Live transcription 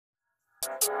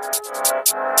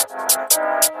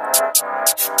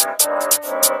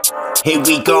Here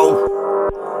we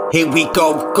go. Here we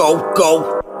go, go,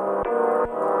 go.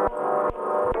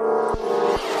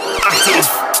 Active,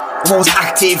 I'm always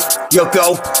active. Yo,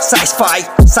 go,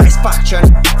 satisfaction.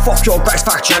 Fuck your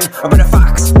satisfaction. I bring the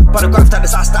facts, but I graft that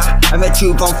disaster. I made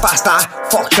you run faster.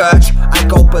 Fuck church, I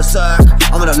go berserk.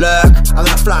 I'm gonna lurk, I'm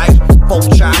gonna fly.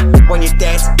 Vulture, when you're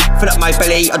dead, fill up my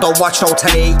belly. I don't watch no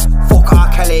telly. Fuck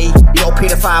R. Kelly, you little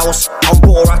pedophiles. I'm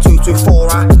Bora,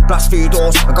 224er. Blast few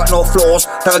doors, I got no flaws.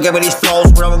 Never give me these flows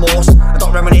with no remorse. I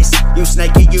don't reminisce, you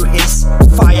snake it, you hiss.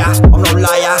 Fire, I'm no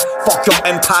liar. Fuck your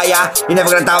empire, you're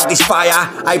never gonna doubt this fire.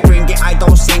 I bring it, I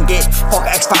don't sing it. Fuck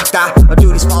X Factor, I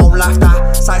do this for own laughter.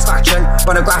 Satisfaction,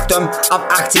 when I graft them, I'm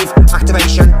active,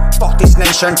 activation. Fuck this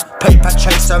nation, paper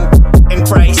chase them.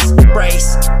 Embrace,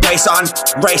 brace, race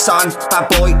on. Bad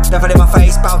boy, never in my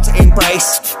face, bout to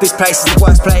embrace. This place is the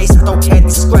worst place, I don't care,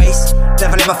 disgrace.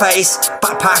 Never in my face,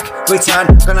 backpack, return,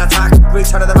 gonna attack,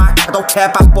 return to the Mac. I don't care,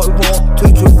 bad boy war,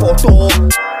 224 door.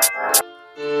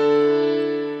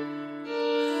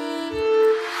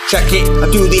 Check it, I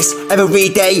do this every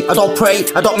day. I don't pray,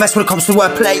 I don't mess when it comes to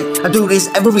wordplay. I do this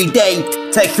every day.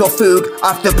 Take your food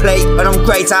off the plate. But I'm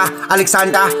greater,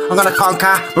 Alexander. I'm gonna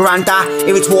conquer Miranda.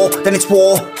 If it's war, then it's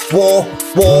war. War,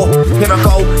 war. Here I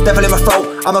go, devil in my throat.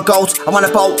 I'm a goat, I'm on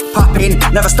a boat, popping,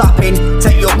 never stopping.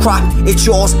 Take your crap, it's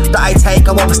yours that I take.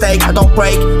 I won't mistake, I don't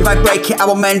break. If I break it, I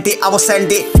will mend it, I will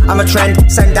send it. I'm a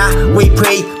trend sender, we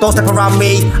pre. Don't step around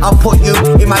me, I'll put you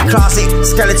in my closet.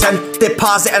 Skeleton,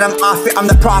 deposit, and I'm off it. I'm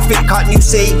the prophet, can't you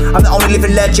see? I'm the only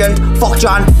living legend. Fuck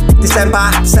John, December,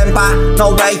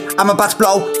 no way, I'm about to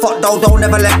blow. Fuck no, don't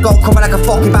never let go. Coming like a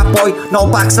fucking bad boy, no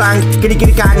back slang. Giddy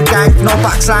gang, no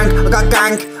back slang. I got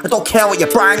gang, I don't care what you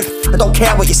brang, I don't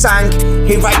care what you sang.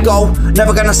 Here I go,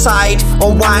 never gonna side,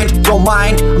 unwind, don't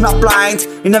mind, I'm not blind.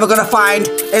 You're never gonna find,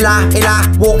 illa,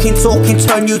 walking, talking,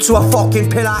 turn you to a fucking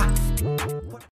pillar.